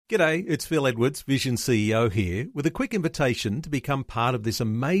G'day, it's Phil Edwards, Vision CEO here, with a quick invitation to become part of this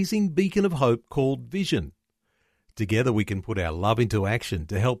amazing beacon of hope called Vision. Together we can put our love into action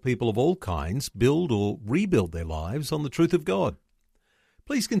to help people of all kinds build or rebuild their lives on the truth of God.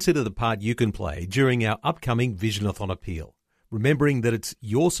 Please consider the part you can play during our upcoming Visionathon appeal, remembering that it's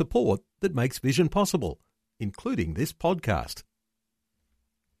your support that makes Vision possible, including this podcast.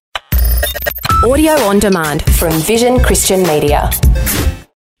 Audio on demand from Vision Christian Media.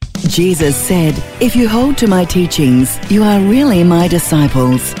 Jesus said, "If you hold to my teachings, you are really my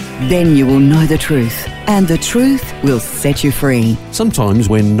disciples. Then you will know the truth, and the truth will set you free." Sometimes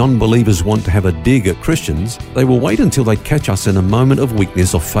when non-believers want to have a dig at Christians, they will wait until they catch us in a moment of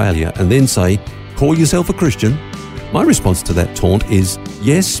weakness or failure and then say, "Call yourself a Christian?" My response to that taunt is,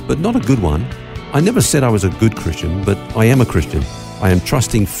 yes, but not a good one. I never said I was a good Christian, but I am a Christian. I am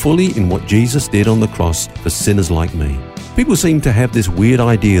trusting fully in what Jesus did on the cross for sinners like me. People seem to have this weird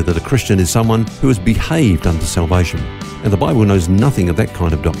idea that a Christian is someone who has behaved unto salvation, and the Bible knows nothing of that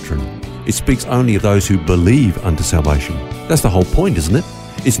kind of doctrine. It speaks only of those who believe unto salvation. That's the whole point, isn't it?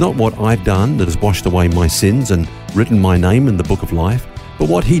 It's not what I've done that has washed away my sins and written my name in the book of life, but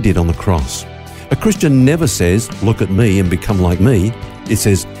what He did on the cross. A Christian never says, "Look at me and become like me." It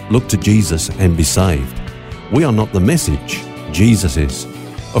says, "Look to Jesus and be saved." We are not the message. Jesus is.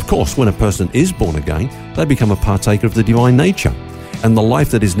 Of course, when a person is born again, they become a partaker of the divine nature, and the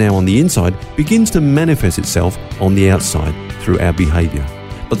life that is now on the inside begins to manifest itself on the outside through our behavior.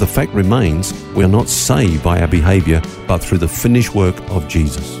 But the fact remains, we are not saved by our behavior, but through the finished work of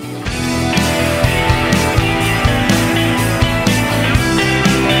Jesus.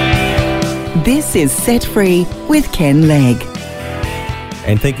 This is Set Free with Ken Legg.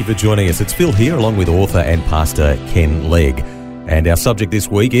 And thank you for joining us. It's Phil here, along with author and pastor Ken Legg. And our subject this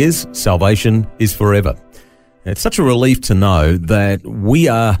week is Salvation is Forever. It's such a relief to know that we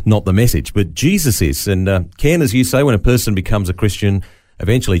are not the message, but Jesus is. And Ken, as you say, when a person becomes a Christian,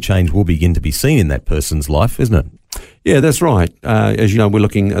 eventually change will begin to be seen in that person's life, isn't it? Yeah, that's right. As you know, we're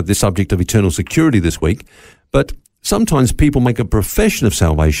looking at the subject of eternal security this week. But sometimes people make a profession of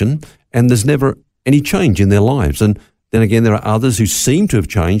salvation and there's never any change in their lives. And then again, there are others who seem to have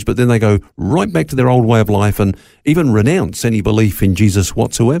changed, but then they go right back to their old way of life and even renounce any belief in Jesus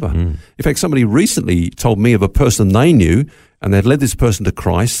whatsoever. In fact, somebody recently told me of a person they knew, and they'd led this person to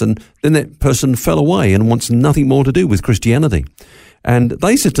Christ, and then that person fell away and wants nothing more to do with Christianity. And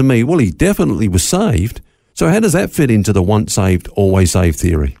they said to me, well, he definitely was saved. So how does that fit into the once saved, always saved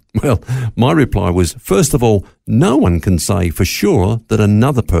theory? Well, my reply was, first of all, no one can say for sure that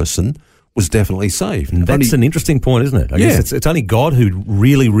another person was definitely saved. And that's an interesting point, isn't it? I guess it's only God who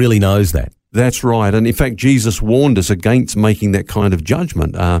really, really knows that. That's right. And in fact, Jesus warned us against making that kind of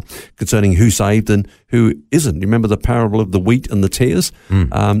judgment concerning who's saved and who isn't. You remember the parable of the wheat and the tares?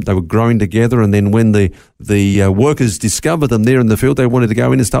 They were growing together, and then when the workers discovered them there in the field, they wanted to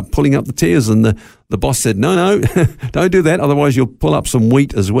go in and start pulling up the tares, and the boss said, no, don't do that, otherwise you'll pull up some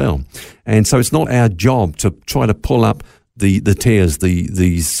wheat as well. And so it's not our job to try to pull up the tares,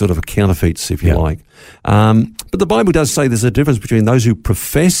 these sort of counterfeits, if you like. But the Bible does say there's a difference between those who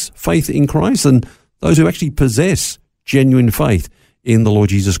profess faith in Christ and those who actually possess genuine faith in the Lord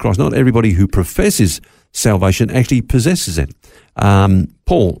Jesus Christ. Not everybody who professes salvation actually possesses it.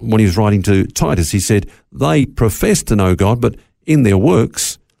 Paul, when he was writing to Titus, he said, they profess to know God, but in their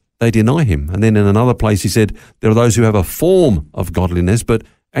works they deny him. And then in another place he said, there are those who have a form of godliness, but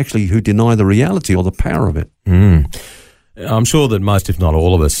actually who deny the reality or the power of it. I'm sure that most, if not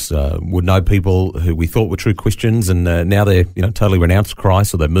all of us, would know people who we thought were true Christians, and now they're totally renounced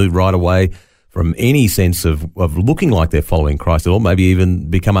Christ, or they've moved right away from any sense of looking like they're following Christ at all, maybe even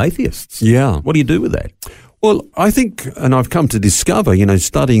become atheists. Yeah. What do you do with that? Well, I think, and I've come to discover,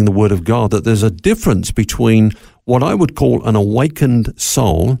 studying the Word of God, that there's a difference between what I would call an awakened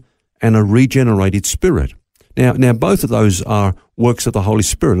soul and a regenerated spirit. Now, both of those are works of the Holy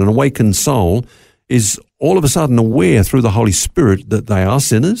Spirit. An awakened soul is all of a sudden aware through the Holy Spirit that they are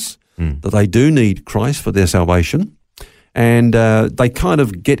sinners, that they do need Christ for their salvation, and they kind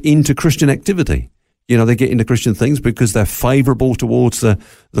of get into Christian activity. They get into Christian things because they're favourable towards the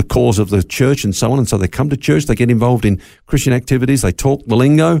cause of the church and so on, and so they come to church, they get involved in Christian activities, they talk the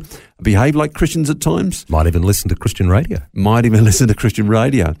lingo, behave like Christians at times. Might even listen to Christian radio.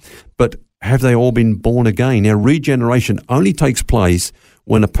 But have they all been born again? Now, regeneration only takes place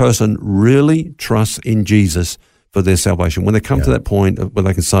when a person really trusts in Jesus for their salvation. When they come to that point where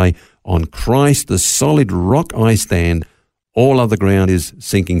they can say, on Christ, the solid rock I stand, all other ground is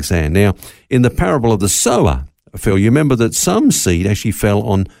sinking sand. Now, in the parable of the sower, Phil, you remember that some seed actually fell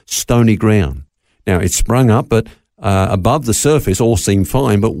on stony ground. Now, it sprung up, but above the surface all seemed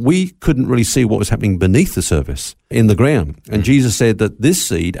fine, but we couldn't really see what was happening beneath the surface in the ground. And Jesus said that this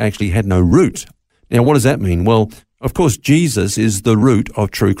seed actually had no root. Now, what does that mean? Well, of course, Jesus is the root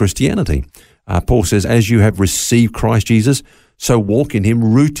of true Christianity. Paul says, as you have received Christ Jesus, so walk in him,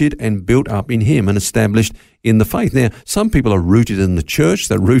 rooted and built up in him and established in the faith. Now, some people are rooted in the church.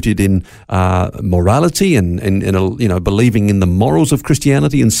 They're rooted in morality and believing in the morals of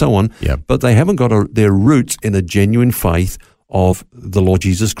Christianity and so on. Yep. But they haven't got their roots in a genuine faith of the Lord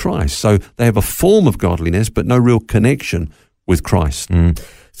Jesus Christ. So they have a form of godliness, but no real connection with Christ.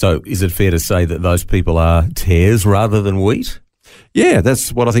 So is it fair to say that those people are tares rather than wheat? Yeah,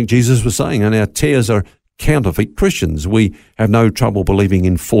 that's what I think Jesus was saying. And our tares are counterfeit Christians. We have no trouble believing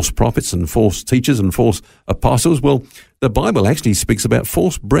in false prophets and false teachers and false apostles. Well, the Bible actually speaks about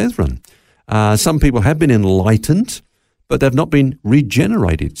false brethren. Some people have been enlightened, but they've not been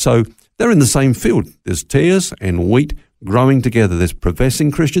regenerated. So they're in the same field. There's tares and wheat growing together. There's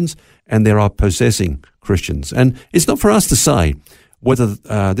professing Christians and there are possessing Christians. And it's not for us to say whether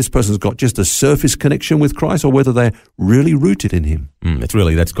this person's got just a surface connection with Christ or whether they're really rooted in him.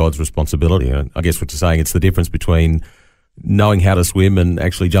 That's God's responsibility. I guess what you're saying, it's the difference between knowing how to swim and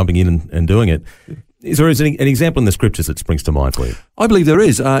actually jumping in and doing it. Is there an example in the scriptures that springs to mind for you? I believe there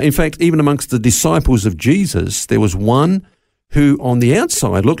is. In fact, even amongst the disciples of Jesus, there was one who on the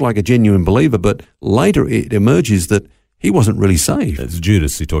outside looked like a genuine believer, but later it emerges that he wasn't really saved. It's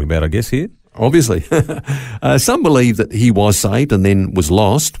Judas you're talking about, I guess, here. Obviously. Some believe that he was saved and then was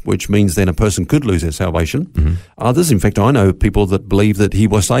lost, which means then a person could lose their salvation. Mm-hmm. Others, in fact, I know people that believe that he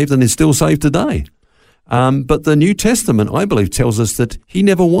was saved and is still saved today. But the New Testament, I believe, tells us that he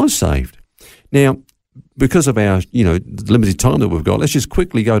never was saved. Now, because of our, limited time that we've got, let's just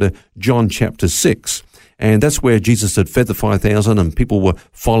quickly go to John chapter 6. And that's where Jesus had fed the 5,000 and people were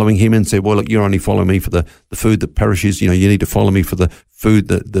following him and said, well, look, you're only following me for the food that perishes. You need to follow me for the food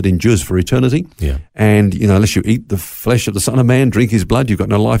that endures for eternity. Yeah. And, unless you eat the flesh of the Son of Man, drink his blood, you've got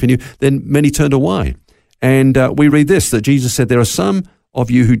no life in you. Then many turned away. And we read this, that Jesus said, there are some of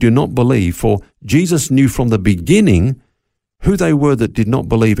you who do not believe, for Jesus knew from the beginning who they were that did not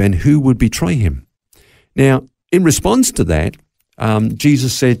believe and who would betray him. Now, in response to that,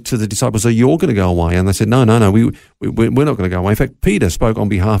 Jesus said to the disciples, are you all going to go away? And they said, no, we're not going to go away. In fact, Peter spoke on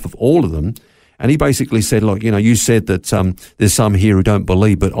behalf of all of them, and he basically said, look, you said that there's some here who don't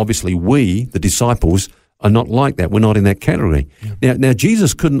believe, but obviously we, the disciples, are not like that. We're not in that category. Yeah. Now,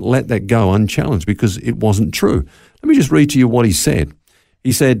 Jesus couldn't let that go unchallenged because it wasn't true. Let me just read to you what he said.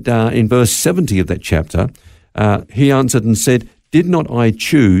 He said in verse 70 of that chapter, he answered and said, did not I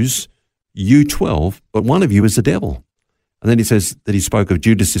choose you 12, but one of you is the devil? And then he says that he spoke of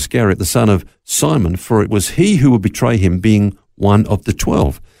Judas Iscariot, the son of Simon, for it was he who would betray him, being one of the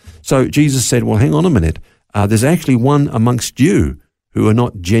 12. So Jesus said, well, hang on a minute. There's actually one amongst you who are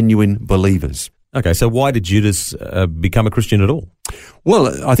not genuine believers. Okay, so why did Judas become a Christian at all?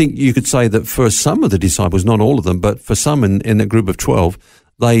 Well, I think you could say that for some of the disciples, not all of them, but for some in that group of 12,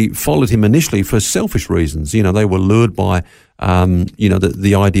 they followed him initially for selfish reasons. They were lured by,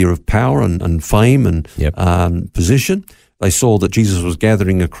 the idea of power and fame and position. They saw that Jesus was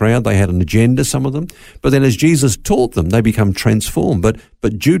gathering a crowd. They had an agenda, some of them. But then as Jesus taught them, they become transformed.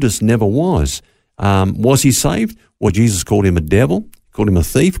 But Judas never was. Was he saved? Well, Jesus called him a devil, called him a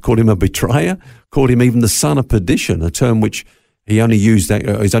thief, called him a betrayer, called him even the son of perdition, a term which he only used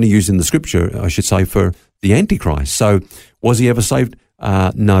is only used in the scripture, I should say, for the Antichrist. So was he ever saved?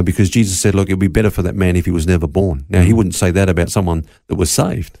 No, because Jesus said, look, it would be better for that man if he was never born. Now, he wouldn't say that about someone that was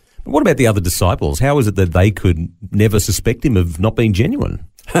saved. What about the other disciples? How is it that they could never suspect him of not being genuine?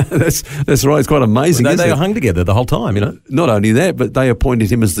 That's right. It's quite amazing. They hung together the whole time, Not only that, but they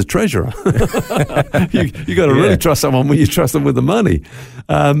appointed him as the treasurer. you got to really trust someone when you trust them with the money.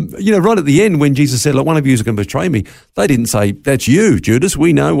 Right at the end when Jesus said, look, one of you is going to betray me, they didn't say, that's you, Judas.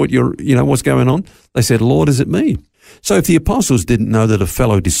 We know what's going on. They said, Lord, is it me? So if the apostles didn't know that a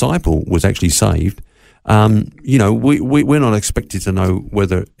fellow disciple was actually saved, we're not expected to know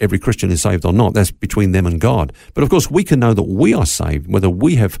whether every Christian is saved or not. That's between them and God. But of course, we can know that we are saved, whether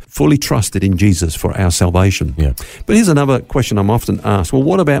we have fully trusted in Jesus for our salvation. Yeah. But here's another question I'm often asked. Well,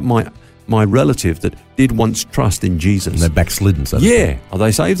 what about my relative that did once trust in Jesus? And they're backslidden. So yeah. Are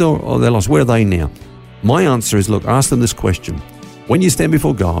they saved or are they lost? Where are they now? My answer is, look, ask them this question. When you stand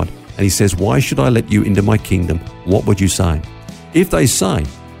before God and he says, why should I let you into my kingdom? What would you say? If they say,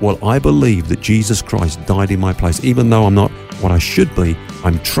 well, I believe that Jesus Christ died in my place. Even though I'm not what I should be,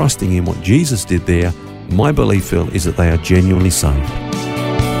 I'm trusting in what Jesus did there. My belief, Phil, is that they are genuinely saved.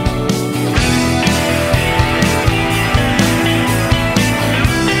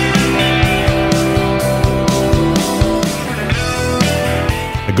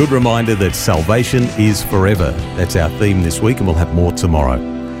 A good reminder that salvation is forever. That's our theme this week, and we'll have more tomorrow.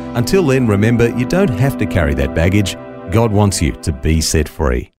 Until then, remember, you don't have to carry that baggage. God wants you to be set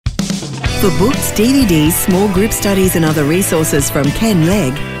free. For books, DVDs, small group studies and other resources from Ken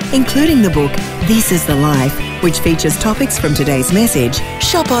Legg, including the book This is the Life, which features topics from today's message,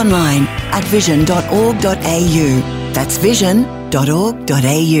 shop online at vision.org.au. That's vision.org.au.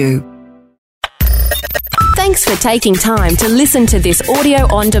 Thanks for taking time to listen to this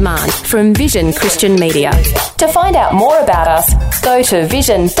audio on demand from Vision Christian Media. To find out more about us, go to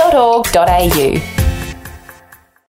vision.org.au.